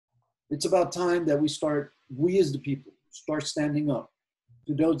It's about time that we as the people, start standing up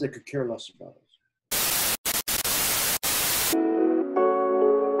to those that could care less about us.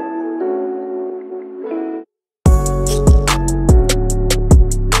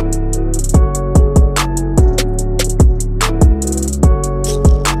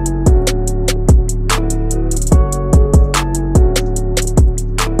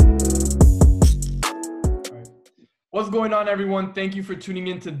 What's going on, everyone? Thank you for tuning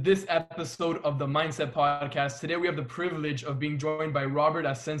in to this episode of the Mindset Podcast. Today, we have the privilege of being joined by Robert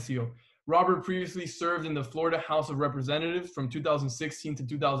Asencio. Robert previously served in the Florida House of Representatives from 2016 to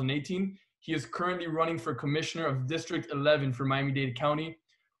 2018. He is currently running for Commissioner of District 11 for Miami Dade County.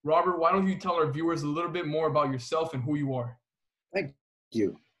 Robert, why don't you tell our viewers a little bit more about yourself and who you are? Thank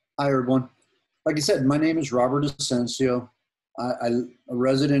you. Hi, everyone. Like I said, my name is Robert Asencio. I'm a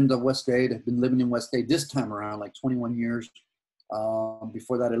resident of West Dade. I've been living in West Dade this time around like 21 years.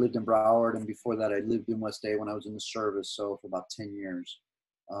 Before that, I lived in Broward, and before that, I lived in West Dade when I was in the service, so for about 10 years.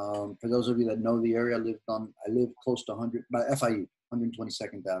 For those of you that know the area, I live close to 100 by FIU,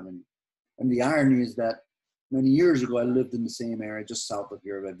 122nd Avenue. And the irony is that many years ago, I lived in the same area just south of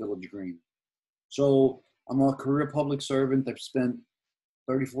here at Village Green. So I'm a career public servant. I've spent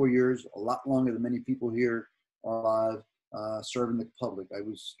 34 years, a lot longer than many people here are alive. Serving the public. I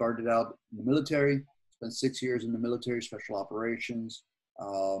started out in the military, spent 6 years in the military, special operations.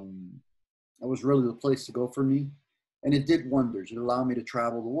 That was really the place to go for me. And it did wonders. It allowed me to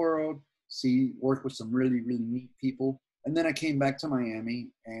travel the world, work with some really, really neat people. And then I came back to Miami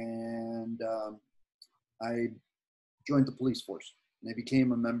and I joined the police force. And I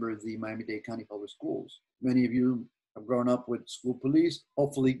became a member of the Miami-Dade County Public Schools. Many of you have grown up with school police,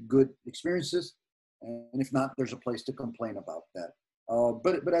 hopefully good experiences. And if not, there's a place to complain about that.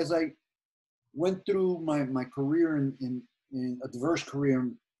 But as I went through my career in a diverse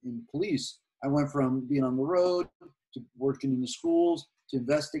career in police, I went from being on the road to working in the schools to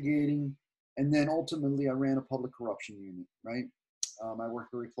investigating. And then ultimately I ran a public corruption unit, right? I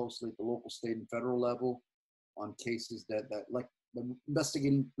worked very closely at the local, state, and federal level on cases that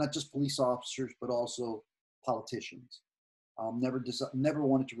investigating not just police officers, but also politicians. Never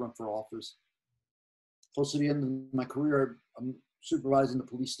wanted to run for office. Close to the end of my career, I'm supervising the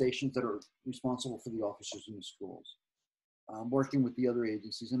police stations that are responsible for the officers in the schools. I'm working with the other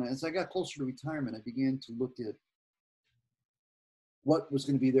agencies. And as I got closer to retirement, I began to look at what was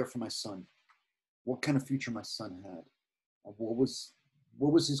going to be there for my son, what kind of future my son had, what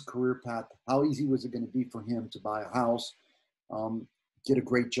was his career path, how easy was it going to be for him to buy a house, get a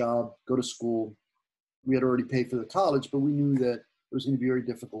great job, go to school. We had already paid for the college, but we knew that it was going to be very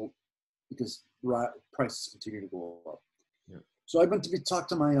difficult because prices continue to go up. Yeah. So I went to talk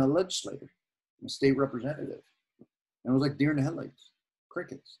to my legislator, my state representative, and it was like deer in the headlights,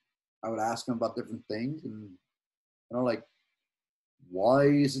 crickets. I would ask him about different things, and like, why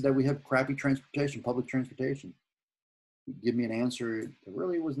is it that we have crappy transportation, public transportation? He'd give me an answer that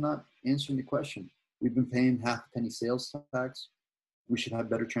really was not answering the question. We've been paying half a penny sales tax. We should have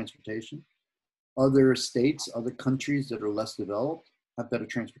better transportation. Other states, other countries that are less developed have better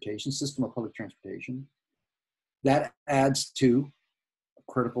transportation, system of public transportation. That adds to a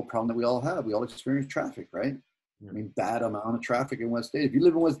critical problem that we all have. We all experience traffic, right? Yeah. I mean, bad amount of traffic in West Dade. If you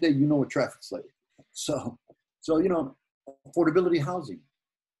live in West Dade, you know what traffic's like. So affordability housing,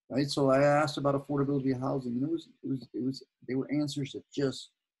 right? So I asked about affordability housing, and they were answers that just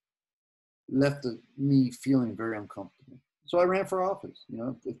left me feeling very uncomfortable. So I ran for office.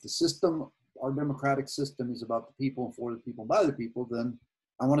 If the system, our democratic system, is about the people and for the people and by the people, then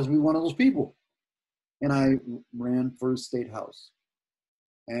I wanted to be one of those people. And I ran for the state house.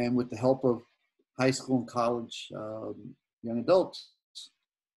 And with the help of high school and college young adults,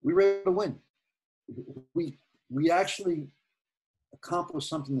 we were able to win. We actually accomplished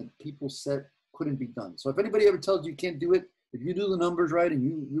something that people said couldn't be done. So if anybody ever tells you can't do it, if you do the numbers right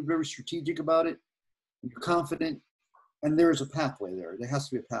and you're very strategic about it, and you're confident, and there is a pathway there. There has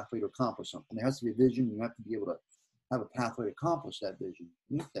to be a pathway to accomplish something. There has to be a vision. You have to be able to have a pathway to accomplish that vision,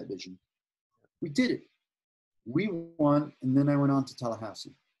 meet that vision. We did it. We won, and then I went on to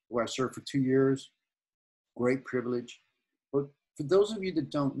Tallahassee, where I served for 2 years. Great privilege. But for those of you that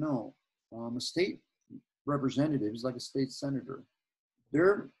don't know, a state representative is like a state senator.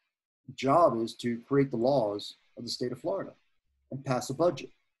 Their job is to create the laws of the state of Florida and pass a budget.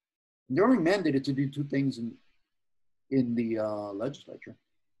 And they're only mandated to do two things in the legislature: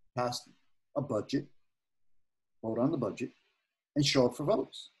 pass a budget, vote on the budget, and show up for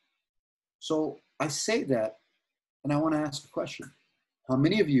votes. So I say that, and I want to ask a question. How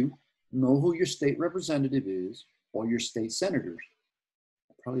many of you know who your state representative is or your state senators?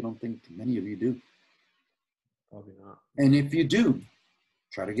 probably don't think many of you do. Probably not. And if you do,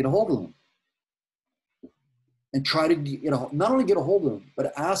 try to get a hold of them. And try to not only get a hold of them,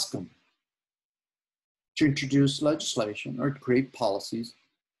 but ask them to introduce legislation or create policies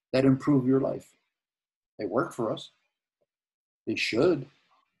that improve your life. They work for us. They should,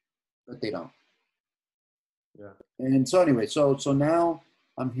 but they don't. Yeah. And so anyway, so now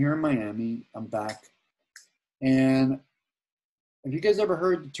I'm here in Miami. I'm back. And have you guys ever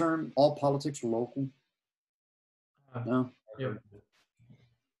heard the term all politics are local? No? Yeah.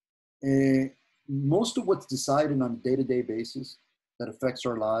 Most of what's decided on a day-to-day basis that affects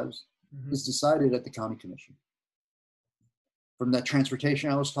our lives is decided at the county commission. From that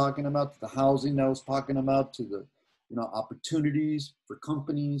transportation I was talking about, to the housing I was talking about, to the opportunities for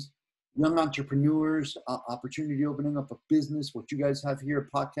companies, young entrepreneurs, opportunity opening up a business, what you guys have here,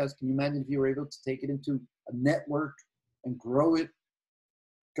 a podcast. Can you imagine if you were able to take it into a network and grow it?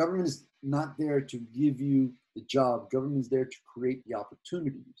 Government is not there to give you the job. Government is there to create the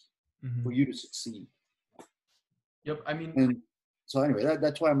opportunities for you to succeed. Yep. I mean, and so anyway,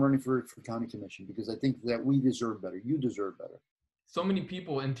 that's why I'm running for county commission, because I think that we deserve better. You deserve better. So many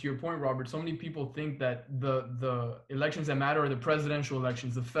people, and to your point, Robert, so many people think that the elections that matter are the presidential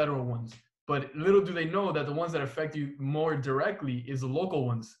elections, the federal ones. But little do they know that the ones that affect you more directly is the local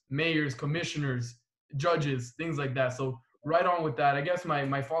ones, mayors, commissioners, judges, things like that. So right on with that. I guess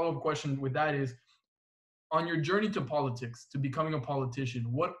my follow-up question with that is, on your journey to politics, to becoming a politician,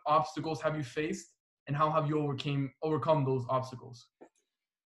 what obstacles have you faced, and how have you overcome those obstacles?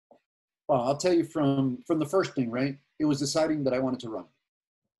 Well, I'll tell you from the first thing, right? It was deciding that I wanted to run,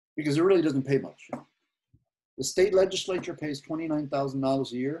 because it really doesn't pay much. The state legislature pays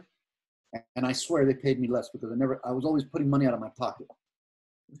 $29,000 a year, and I swear they paid me less, because I was always putting money out of my pocket.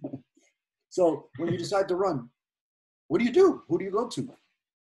 So when you decide to run, what do you do? Who do you go to?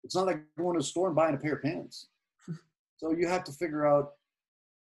 It's not like going to the store and buying a pair of pants. So you have to figure out,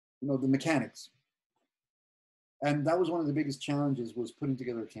 the mechanics. And that was one of the biggest challenges, was putting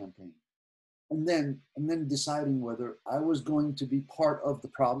together a campaign. And then deciding whether I was going to be part of the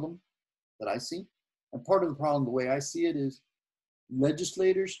problem that I see. And part of the problem, the way I see it, is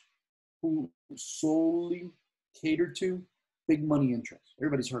legislators who solely cater to big money interests.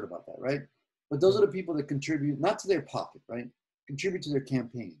 Everybody's heard about that, right? But those are the people that contribute, not to their pocket, right? Contribute to their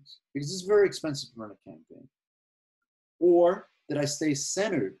campaigns, because it's very expensive to run a campaign. Or that I stay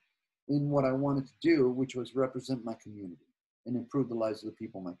centered in what I wanted to do, which was represent my community and improve the lives of the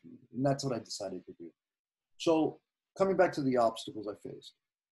people in my community. And that's what I decided to do. So coming back to the obstacles I faced.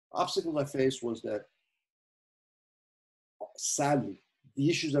 Obstacles I faced was that, sadly, the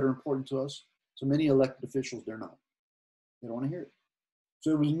issues that are important to us, to many elected officials, they're not. They don't want to hear it.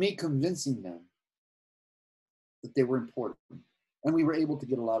 So it was me convincing them that they were important. And we were able to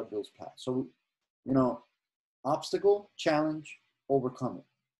get a lot of bills passed. So, obstacle, challenge, overcome it.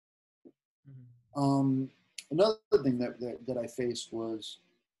 Another thing that I faced was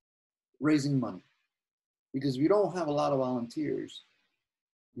raising money. Because if you don't have a lot of volunteers,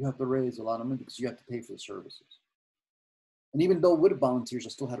 you have to raise a lot of money, because you have to pay for the services. And even though with volunteers, I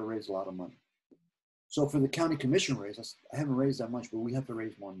still had to raise a lot of money. So for the county commission raise, I haven't raised that much, but we have to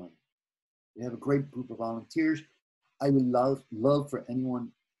raise more money. We have a great group of volunteers. I would love for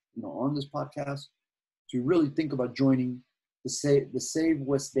anyone, on this podcast to really think about joining the Save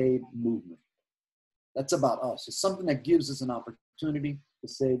West Dade movement. That's about us. It's something that gives us an opportunity to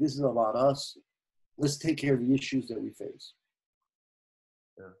say, this is about us. Let's take care of the issues that we face.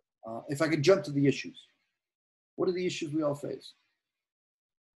 Yeah. If I could jump to the issues, what are the issues we all face?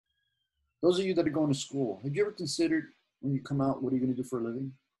 Those of you that are going to school, have you ever considered, when you come out, what are you going to do for a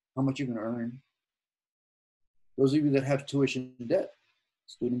living? How much you're going to earn? Those of you that have tuition debt,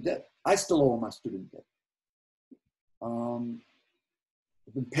 student debt. I still owe my student debt.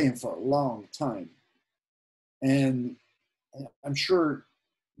 I've been paying for a long time. And I'm sure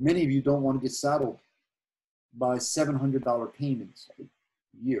many of you don't want to get saddled by $700 payments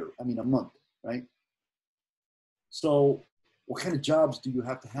a month, right? So what kind of jobs do you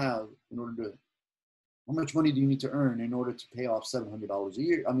have to have in order to, how much money do you need to earn in order to pay off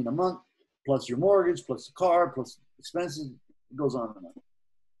 $700 a month, plus your mortgage, plus the car, plus expenses? It goes on and on.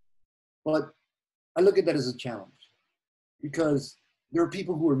 But I look at that as a challenge, because there are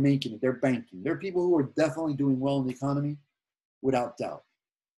people who are making it, they're banking. There are people who are definitely doing well in the economy, without doubt.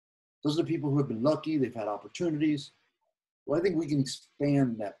 Those are the people who have been lucky, they've had opportunities. Well, I think we can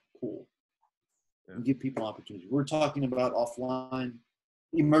expand that pool and give people opportunities. We're talking about offline,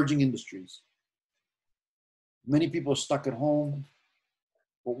 emerging industries. Many people are stuck at home,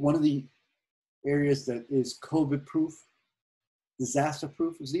 but one of the areas that is COVID-proof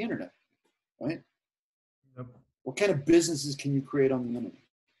disaster-proof is the internet, right? Yep. What kind of businesses can you create on the internet?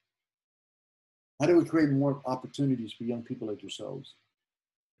 How do we create more opportunities for young people like yourselves?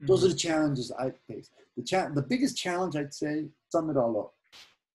 Those are the challenges I face. The biggest challenge, I'd say, sum it all up,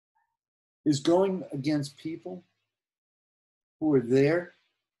 is going against people who are there,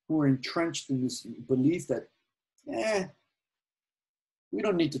 who are entrenched in this belief that, we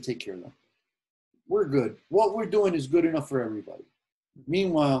don't need to take care of them. We're good. What we're doing is good enough for everybody.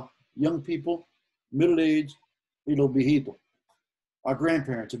 Meanwhile, young people, middle-aged, little viejito, our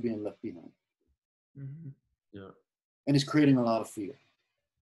grandparents are being left behind. Mm-hmm. Yeah. And it's creating a lot of fear.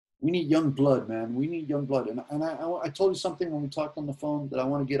 We need young blood, man. We need young blood. And I told you something when we talked on the phone that I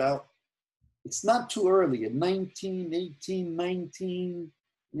want to get out. It's not too early at 19, 18, 19,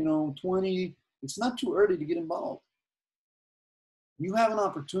 20. It's not too early to get involved. You have an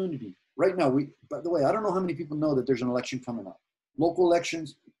opportunity. Right now, by the way, I don't know how many people know that there's an election coming up. Local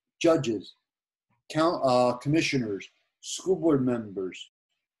elections, judges, commissioners, school board members,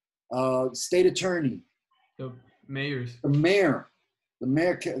 state attorney, The mayors. the mayor,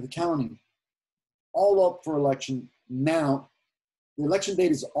 the county, all up for election now. The election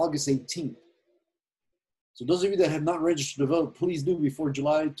date is August 18th. So those of you that have not registered to vote, please do before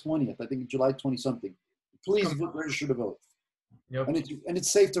July 20th. I think July 20 something. Please register to vote. Yep. And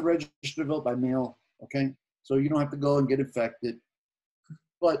it's safe to register to vote by mail. Okay, so you don't have to go and get infected.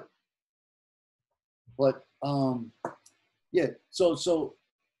 But yeah. So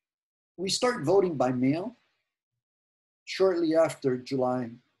we start voting by mail shortly after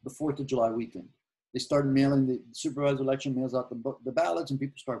the 4th of July weekend. They started mailing the supervisor election mails out the ballots and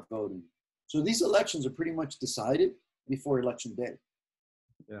people start voting. So these elections are pretty much decided before election day.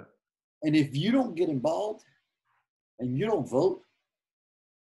 Yeah. And if you don't get involved and you don't vote,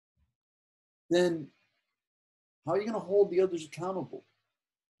 then how are you going to hold the others accountable?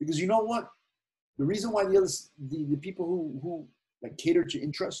 Because you know what? The reason why the people who like cater to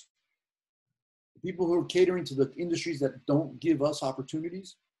interest, the people who are catering to the industries that don't give us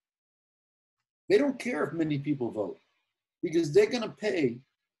opportunities, they don't care if many people vote because they're going to pay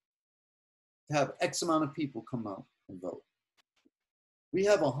to have X amount of people come out and vote. We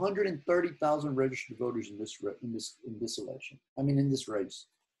have 130,000 registered voters in this election. I mean, in this race.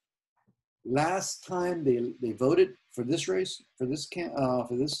 Last time they voted for this race, for this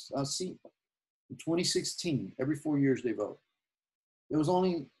seat, in 2016, every 4 years they vote. There was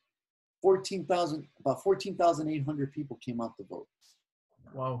only about 14,800 people came out to vote.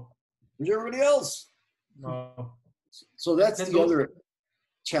 Wow. There's everybody else. Wow. So that's the other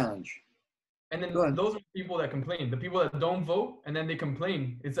challenge. And then those are the people that complain. The people that don't vote and then they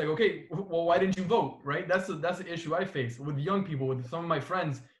complain. It's like, okay, well, why didn't you vote, right? That's the issue I face with young people, with some of my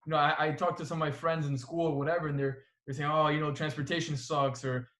friends. I talk to some of my friends in school or whatever, and they're saying, oh, transportation sucks,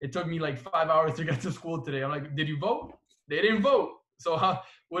 or it took me like 5 hours to get to school today. I'm like, did you vote? They didn't vote. So how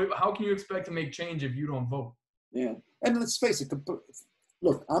can you expect to make change if you don't vote? Yeah, and let's face it.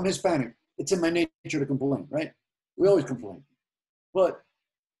 Look, I'm Hispanic. It's in my nature to complain, right? We always complain, but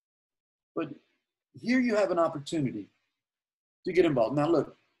here you have an opportunity to get involved. Now,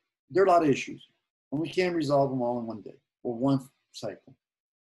 look, there are a lot of issues, and we can't resolve them all in one day or one cycle.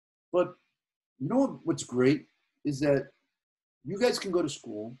 But you know what's great is that you guys can go to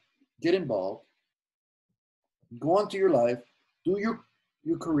school, get involved, go on to your life, do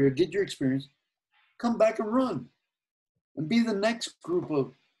your career, get your experience, come back and run, and be the next group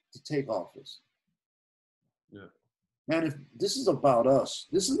to take office. Yeah. Man, if this is about us,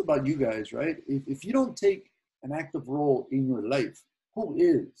 this is about you guys, right? If you don't take an active role in your life, who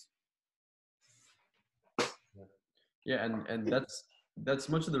is? Yeah, and that's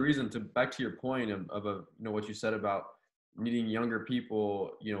much of the reason to back to your point of what you said about needing younger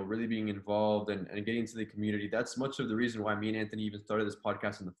people, really being involved and getting to the community. That's much of the reason why me and Anthony even started this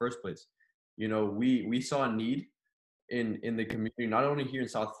podcast in the first place. We saw a need in the community, not only here in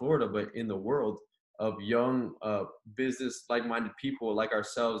South Florida, but in the world, of young business like-minded people like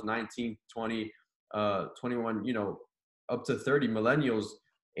ourselves, 19, 20, 21, up to 30 millennials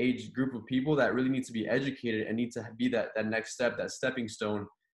age group of people that really need to be educated and need to be that next step, that stepping stone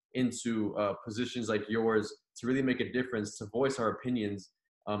into positions like yours to really make a difference, to voice our opinions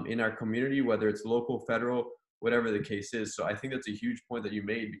in our community, whether it's local, federal, whatever the case is. So I think that's a huge point that you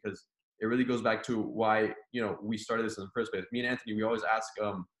made, because it really goes back to why, we started this in the first place. Me and Anthony, we always ask,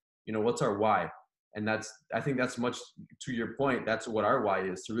 what's our why? And I think that's much to your point. That's what our why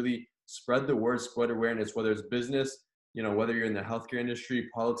is, to really spread the word, spread awareness, whether it's business, whether you're in the healthcare industry,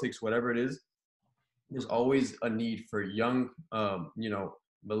 politics, whatever it is. There's always a need for young,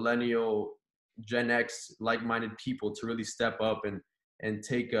 millennial, Gen X like-minded people to really step up and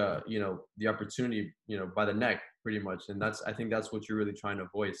take the opportunity by the neck pretty much. And I think that's what you're really trying to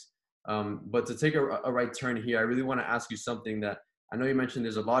voice. But to take a right turn here, I really want to ask you something that I know you mentioned.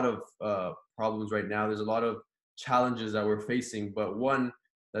 There's a lot of problems right now. There's a lot of challenges that we're facing, but one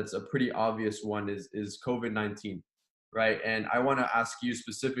that's a pretty obvious one is COVID-19, right? And I want to ask you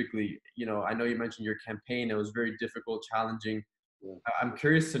specifically, I know you mentioned your campaign. It was very difficult, challenging. Yeah. I'm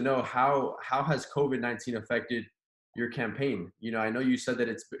curious to know how has COVID-19 affected your campaign? I know you said that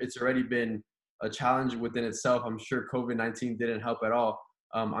it's already been a challenge within itself. I'm sure COVID-19 didn't help at all.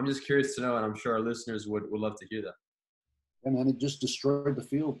 I'm just curious to know, and I'm sure our listeners would love to hear that. And then it just destroyed the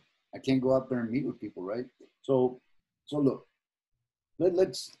field. I can't go out there and meet with people, right? So look,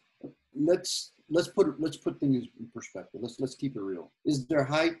 let's put things in perspective. Let's keep it real. Is there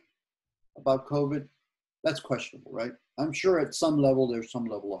hype about COVID? That's questionable, right? I'm sure at some level there's some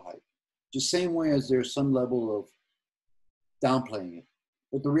level of hype. Just same way as there's some level of downplaying it.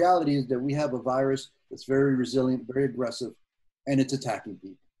 But the reality is that we have a virus that's very resilient, very aggressive, and it's attacking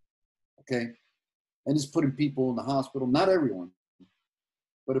people, okay? And it's putting people in the hospital, not everyone,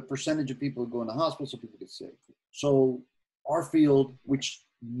 but a percentage of people go in the hospital so people get sick. So our field, which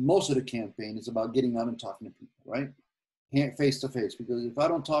most of the campaign is about getting out and talking to people, right? Face to face, because if I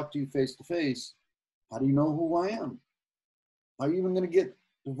don't talk to you face to face, how do you know who I am? How are you even gonna get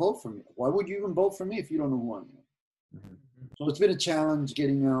to vote for me? Why would you even vote for me if you don't know who I am? Mm-hmm. So it's been a challenge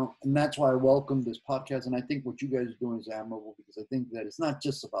getting out, and that's why I welcome this podcast. And I think what you guys are doing is admirable, because I think that it's not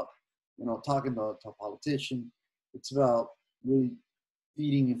just about, talking to a politician. It's about really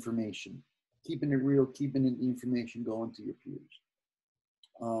feeding information, keeping it real, keeping the information going to your peers.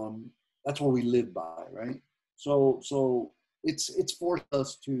 That's what we live by, right? So it's forced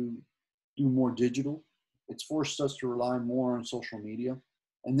us to do more digital. It's forced us to rely more on social media.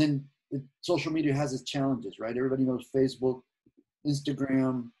 And then social media has its challenges, right? Everybody knows Facebook,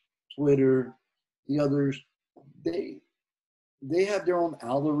 Instagram, Twitter, the others. They have their own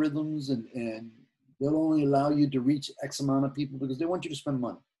algorithms, and they'll only allow you to reach X amount of people because they want you to spend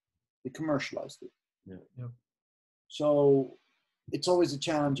money. They commercialized it. Yeah. Yep. So it's always a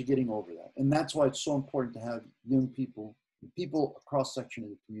challenge of getting over that. And that's why it's so important to have young people across section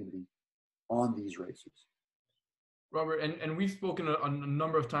of the community on these races. Robert, and we've spoken a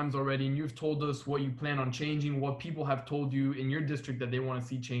number of times already, and you've told us what you plan on changing, what people have told you in your district that they want to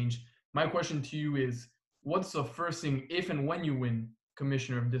see change. My question to you is, what's the first thing, if and when you win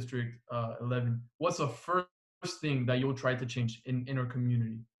Commissioner of District 11, what's the first thing that you'll try to change in our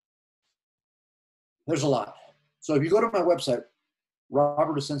community? There's a lot. So if you go to my website,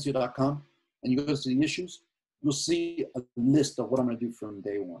 robertasencio.com, and you go to the issues, you'll see a list of what I'm going to do from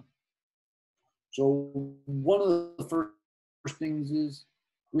day one. So one of the first things is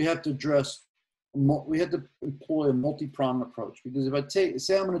we have to employ a multi-pronged approach, because if I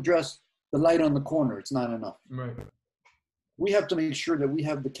say I'm going to address the light on the corner, it's not enough. Right. We have to make sure that we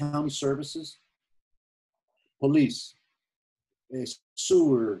have the county services, police, a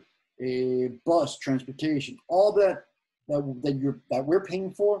sewer, a bus, transportation, all that we're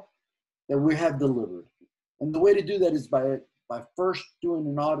paying for, that we have delivered. And the way to do that is by first doing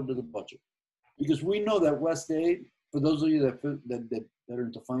an audit of the budget. Because we know that West Dade, for those of you that are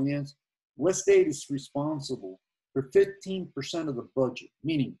into finance, West Dade is responsible for 15% of the budget,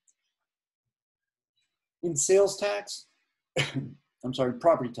 meaning in sales tax,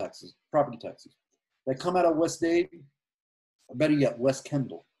 property taxes that come out of West Dade, or better yet, West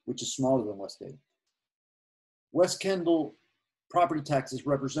Kendall, which is smaller than West Dade. West Kendall property taxes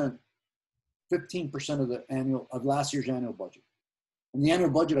represent 15% of last year's annual budget. And the annual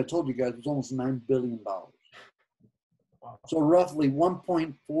budget, I told you guys, was almost $9 billion. Wow. So roughly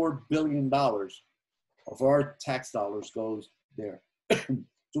 $1.4 billion of our tax dollars goes there. So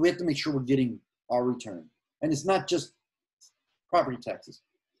we have to make sure we're getting our return. And it's not just property taxes,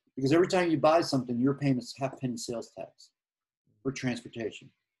 because every time you buy something, you're paying a half-penny sales tax for transportation.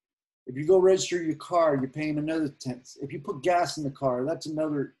 If you go register your car, you're paying another tax. If you put gas in the car, that's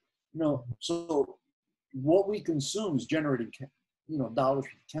another, so what we consume is generating, dollars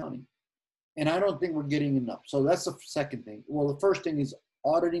for the county. And I don't think we're getting enough. So that's the second thing. Well, the first thing is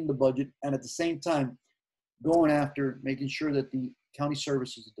auditing the budget, and at the same time, going after making sure that the county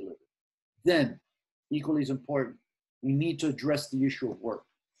services are delivered. Then, equally as important, we need to address the issue of work,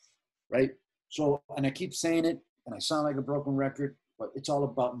 right? So, and I keep saying it, and I sound like a broken record, but it's all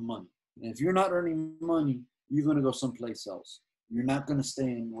about money. And if you're not earning money, you're going to go someplace else. You're not going to stay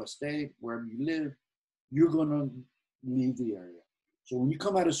in West Dade, wherever you live. You're going to leave the area. So when you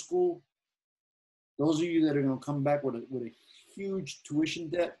come out of school, those of you that are going to come back with a huge tuition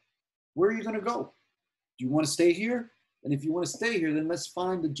debt, Where are you going to go? Do you want to stay here? And if you want to stay here, then let's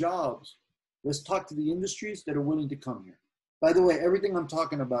find the jobs. Let's talk to the industries that are willing to come here. By the way, everything I'm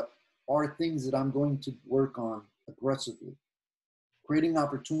talking about are things that I'm going to work on aggressively. Creating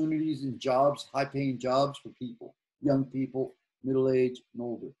opportunities in jobs, high-paying jobs for people, young people, middle-aged and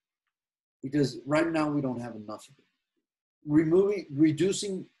older. Because right now we don't have enough of it.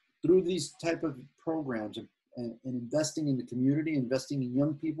 Reducing through these type of programs and investing in the community, investing in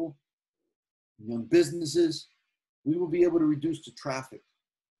young people, young businesses, we will be able to reduce the traffic.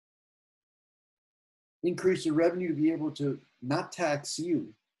 Increase the revenue to be able to not tax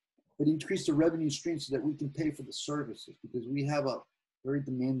you, but increase the revenue stream so that we can pay for the services, because we have a very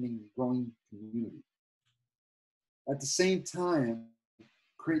demanding, growing community. At the same time,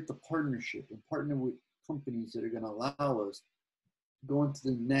 create the partnership and partner with companies that are going to allow us to go into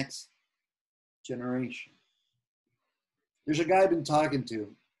the next generation. There's a guy I've been talking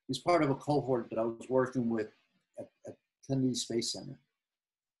to. He's part of a cohort that I was working with at Kennedy Space Center.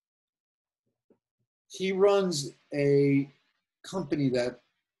 He runs a company that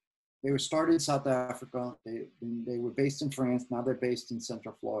they were started in South Africa. They were based in France. Now they're based in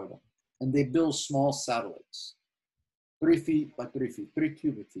Central Florida. And they build small satellites, 3 feet by 3 feet, 3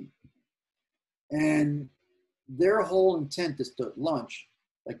 cubic feet. And their whole intent is to launch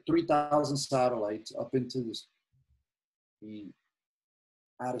like 3,000 satellites up into the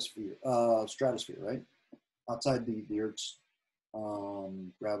stratosphere, right? Outside the Earth's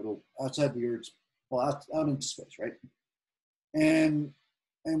outside the Earth's, well, out into space, right? And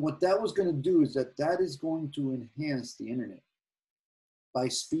what that was going to do is that is going to enhance the internet by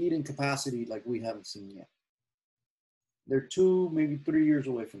speed and capacity like we haven't seen yet. They're 2, maybe 3 years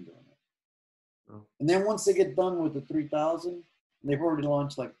away from doing it. Oh. And then once they get done with the 3,000, they've already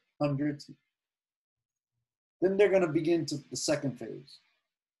launched like hundreds. Then they're going to begin to the second phase.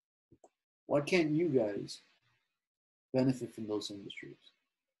 Why can't you guys benefit from those industries?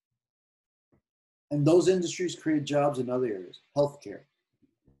 And those industries create jobs in other areas, healthcare,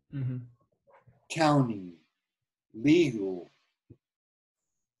 county, legal,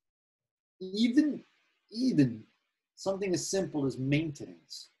 even something as simple as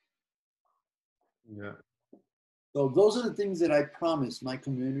maintenance. Yeah. So those are the things that I promised my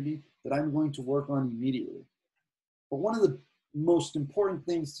community that I'm going to work on immediately. But one of the most important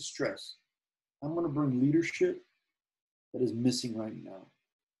things to stress, I'm going to bring leadership that is missing right now.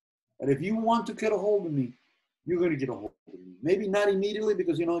 And if you want to get a hold of me, you're going to get a hold of me. Maybe not immediately,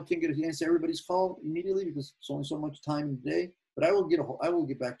 because I can't answer everybody's call immediately because it's only so much time in the day. But I will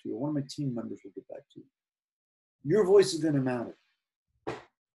get back to you. One of my team members will get back to you. Your voice is going to matter.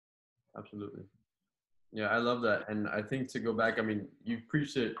 Absolutely. Yeah, I love that. And I think to go back, I mean, you've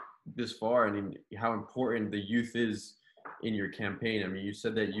preached it this far, and how important the youth is in your campaign. I mean, you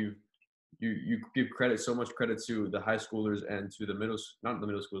said that you give so much credit to the high schoolers and to the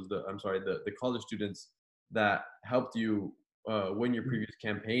the college students that helped you win your previous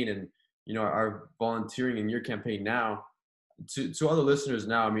campaign, and are volunteering in your campaign now. To other listeners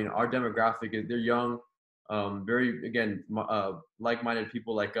now, I mean, our demographic, they're young, very, again, like-minded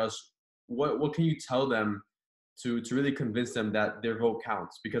people like us. What can you tell them to really convince them that their vote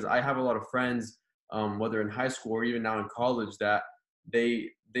counts? Because I have a lot of friends, whether in high school or even now in college, that they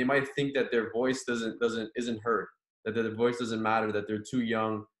might think that their voice isn't heard, that their voice doesn't matter, that they're too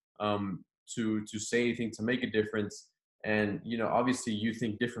young to say anything to make a difference. And obviously you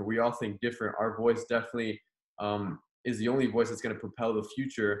think different. We all think different. Our voice definitely is the only voice that's going to propel the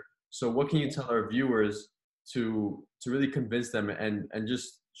future. So what can you tell our viewers to really convince them and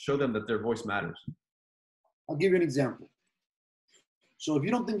just show them that their voice matters? I'll give you an example. So if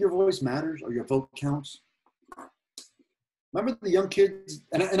you don't think your voice matters or your vote counts, remember the young kids,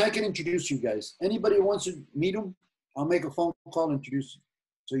 and I can introduce you guys. Anybody who wants to meet them, I'll make a phone call and introduce you,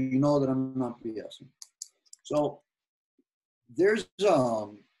 so you know that I'm not BSing. So there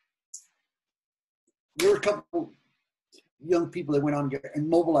were a couple young people that went on and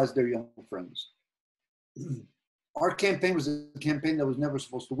mobilized their young friends. Our campaign was a campaign that was never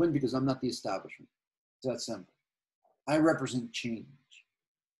supposed to win because I'm not the establishment. It's that simple. I represent change.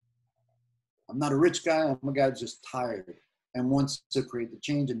 I'm not a rich guy. I'm a guy that's just tired and wants to create the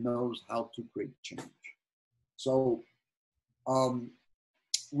change and knows how to create change. So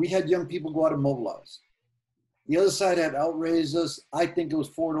we had young people go out and mobilize. The other side had outraised us. I think it was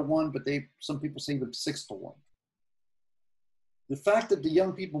 4-1, but some people say it was 6-1. The fact that the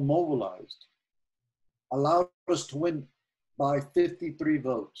young people mobilized allowed us to win by 53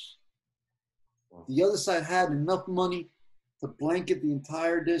 votes. The other side had enough money to blanket the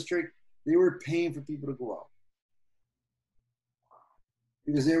entire district. They were paying for people to go out.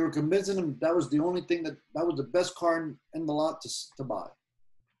 because they were convincing them that was the only thing that was the best car in the lot to buy.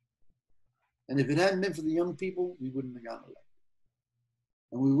 And if it hadn't been for the young people, we wouldn't have gotten elected.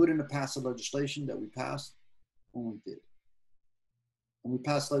 And we wouldn't have passed the legislation that we passed when we did. And we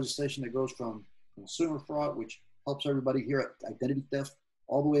passed legislation that goes from consumer fraud, which helps everybody here at identity theft,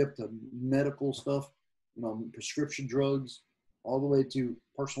 all the way up to medical stuff, prescription drugs, all the way to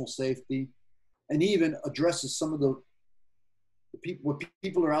personal safety, and even addresses some of the people, what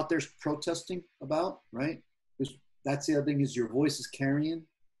people are out there protesting about, right? Because that's the other thing, is your voice is carrying.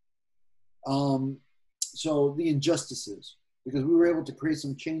 So the injustices, because we were able to create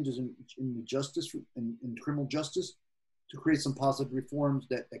some changes in the justice, in criminal justice, to create some positive reforms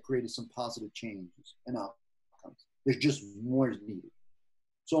that created some positive changes and outcomes. There's just more needed.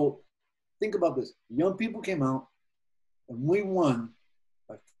 So think about this. Young people came out and we won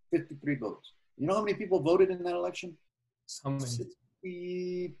by 53 votes. You know how many people voted in that election? How many?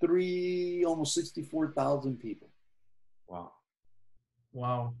 63, almost 64,000 people. Wow.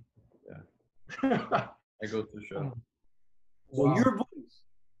 Wow. Yeah. I go to show. So Wow. your voice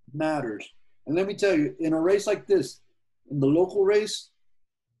matters. And let me tell you, in a race like this, in the local race,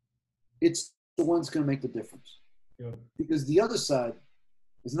 it's the one's going to make the difference. Yeah. Because the other side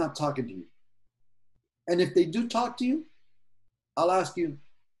is not talking to you. And if they do talk to you, I'll ask you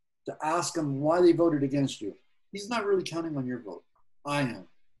to ask them why they voted against you. He's not really counting on your vote. I am.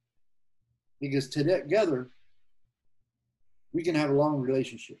 Because together, we can have a long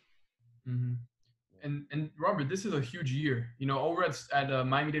relationship. Mm-hmm. And Robert, this is a huge year. Over at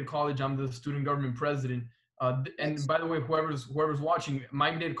Miami Dade College, I'm the student government president. And by the way, whoever's watching,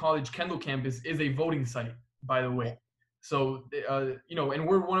 Miami Dade College Kendall campus is a voting site, by the way. So, and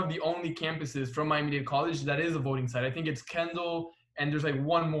we're one of the only campuses from Miami Dade College that is a voting site. I think it's Kendall, and there's like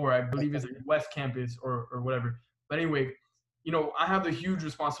one more, I believe it's like West Campus or whatever. But anyway, I have the huge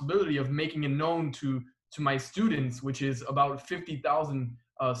responsibility of making it known to my students, which is about 50,000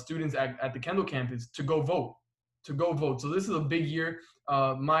 students at the Kendall campus, to go vote. So this is a big year.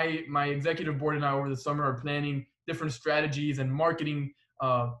 My executive board and I over the summer are planning different strategies and marketing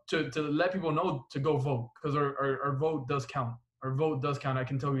to let people know to go vote, because our vote does count. Our vote does count. I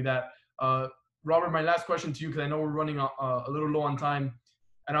can tell you that. Robert, my last question to you, because I know we're running a little low on time,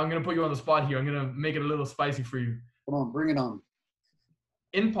 and I'm going to put you on the spot here. I'm going to make it a little spicy for you. Come on, bring it on.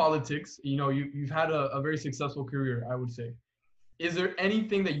 In politics, you've had a very successful career, I would say. Is there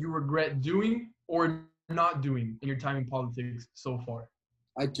anything that you regret doing or not doing in your time in politics so far?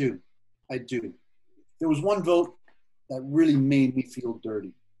 I do. There was one vote that really made me feel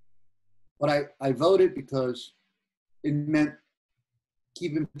dirty. But I voted because it meant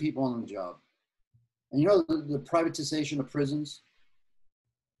keeping people on the job. And the privatization of prisons?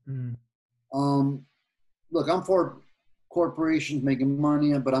 Mm. Look, I'm for corporations making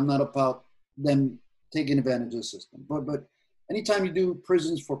money, but I'm not about them taking advantage of the system. But anytime you do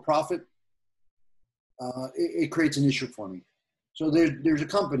prisons for profit, it creates an issue for me. So there's a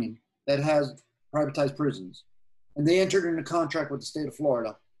company that has privatized prisons, and they entered into a contract with the state of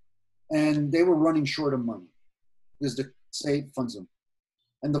Florida, and they were running short of money because the state funds them,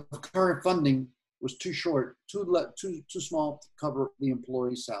 and the current funding was too short, too small to cover the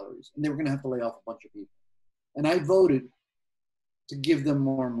employees' salaries, and they were going to have to lay off a bunch of people. And I voted to give them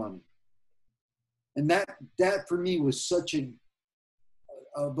more money, and that for me was such a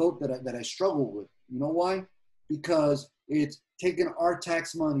vote that I struggled with. You know why? Because it's taking our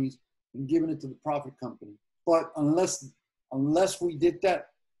tax monies and giving it to the profit company. But unless we did that,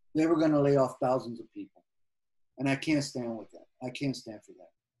 they were going to lay off thousands of people. And I can't stand with that. I can't stand for that.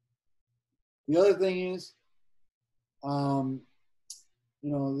 The other thing is, there are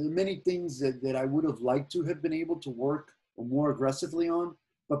many things that I would have liked to have been able to work more aggressively on,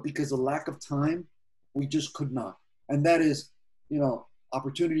 but because of lack of time, we just could not. And that is,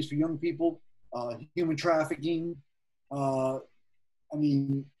 opportunities for young people, human trafficking,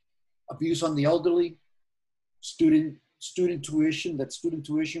 abuse on the elderly, student tuition. That student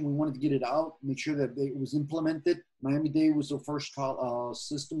tuition, we wanted to get it out, make sure that it was implemented. Miami-Dade was the first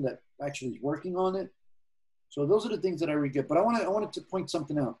system that actually is working on it. So those are the things that I regret. But I wanted to point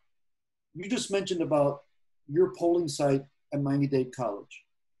something out. You just mentioned about your polling site at Miami-Dade College.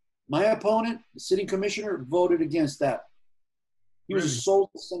 My opponent, the sitting commissioner, voted against that. He was a sole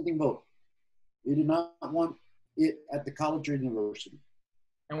dissenting vote. He did not want it at the college or university.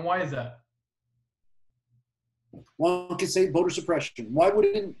 And why is that? One could say voter suppression. Why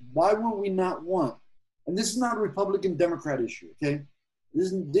would we not want? And this is not a Republican Democrat issue, okay?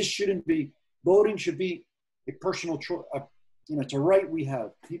 This shouldn't be. Voting should be a personal choice. It's a right we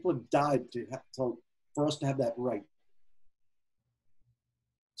have. People have died for us to have that right.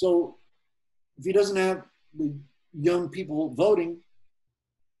 So if he doesn't have the young people voting,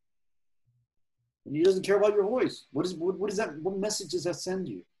 and he doesn't care about your voice, what is that? What message does that send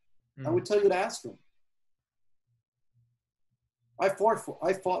you? I would tell you to ask him. I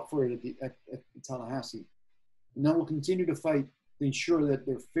fought for it at Tallahassee, and I will continue to fight to ensure that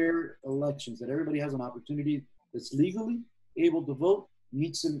they're fair elections, that everybody has an opportunity that's legally able to vote,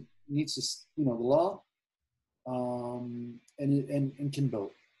 meets the law, and can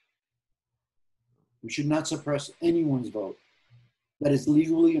vote. We should not suppress anyone's vote that is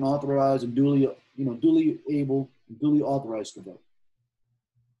legally and authorized and duly able, and duly authorized to vote.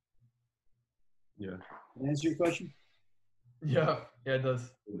 Yeah. Can I answer your question? Yeah, it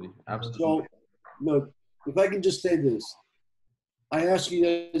does. Absolutely. So, look, if I can just say this, I ask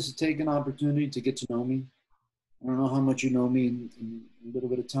you guys to take an opportunity to get to know me. I don't know how much you know me in a little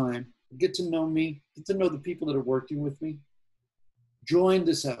bit of time. Get to know me, get to know the people that are working with me. Join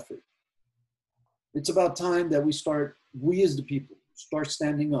this effort. It's about time that we as the people, start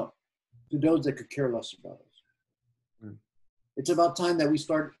standing up to those that could care less about us. It's about time that we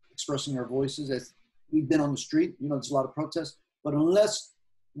start expressing our voices. As we've been on the street, there's a lot of protests, but unless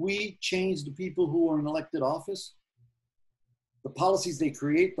we change the people who are in elected office, the policies they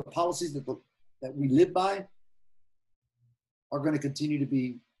create, the policies that we live by are going to continue to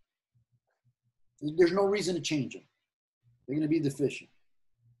be, there's no reason to change them. They're going to be deficient.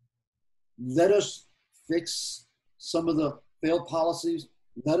 Let us fix some of the failed policies.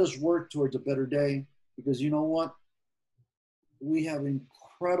 Let us work towards a better day, because you know what? We have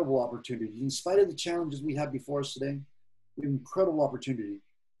incredible opportunities. In spite of the challenges we have before us today, we have incredible opportunity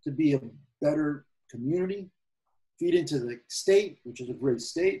to be a better community, feed into the state, which is a great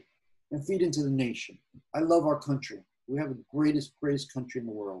state, and feed into the nation. I love our country. We have the greatest country in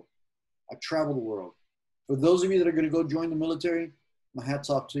the world. I travel the world. For those of you that are going to go join the military, my hat's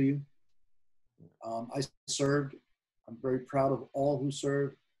off to you. I served. I'm very proud of all who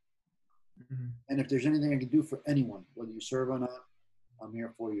served. Mm-hmm. And if there's anything I can do for anyone, whether you serve or not, I'm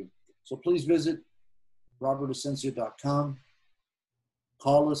here for you. So please visit robertasencio.com.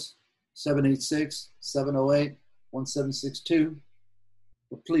 Call us 786-708-1762.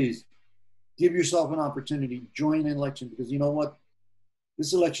 But please give yourself an opportunity, join an election, because you know what?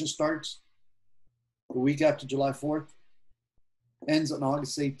 This election starts the week after July 4th, ends on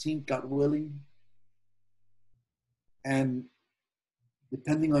August 18th, God willing. And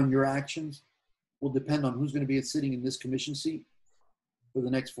depending on your actions will depend on who's going to be sitting in this commission seat for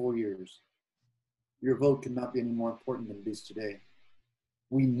the next 4 years. Your vote cannot be any more important than it is today.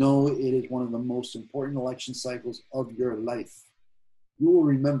 We know it is one of the most important election cycles of your life. You will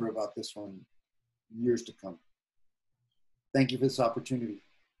remember about this one years to come. Thank you for this opportunity.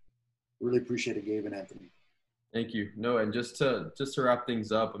 Really appreciate it, Gabe and Anthony. Thank you. No, and just to wrap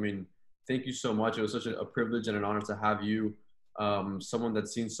things up, I mean, thank you so much. It was such a privilege and an honor to have you, someone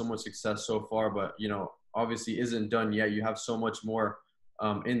that's seen so much success so far, but obviously isn't done yet. You have so much more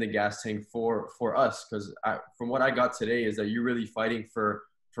in the gas tank for us, because from what I got today is that you're really fighting for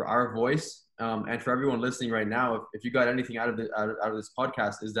our voice, and for everyone listening right now. If you got anything out of this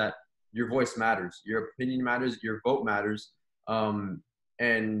podcast, is that your voice matters, your opinion matters, your vote matters.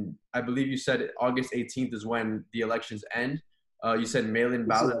 And I believe you said August 18th is when the elections end. You said mail-in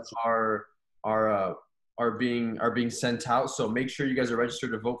ballots are being sent out. So make sure you guys are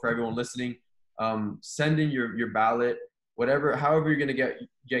registered to vote. For everyone listening, send in your ballot, however you're gonna get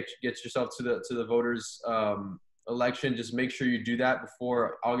yourself to the voters election. Just make sure you do that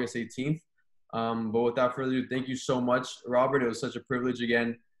before August 18th. But without further ado, thank you so much, Robert. It was such a privilege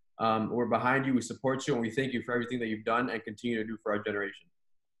again. We're behind you. We support you, and we thank you for everything that you've done and continue to do for our generation.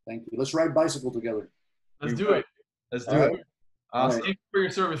 Thank you. Let's ride bicycle together. Let's do it. Let's do it. Awesome. Thank you for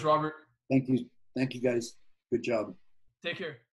your service, Robert. Thank you. Thank you, guys. Good job. Take care.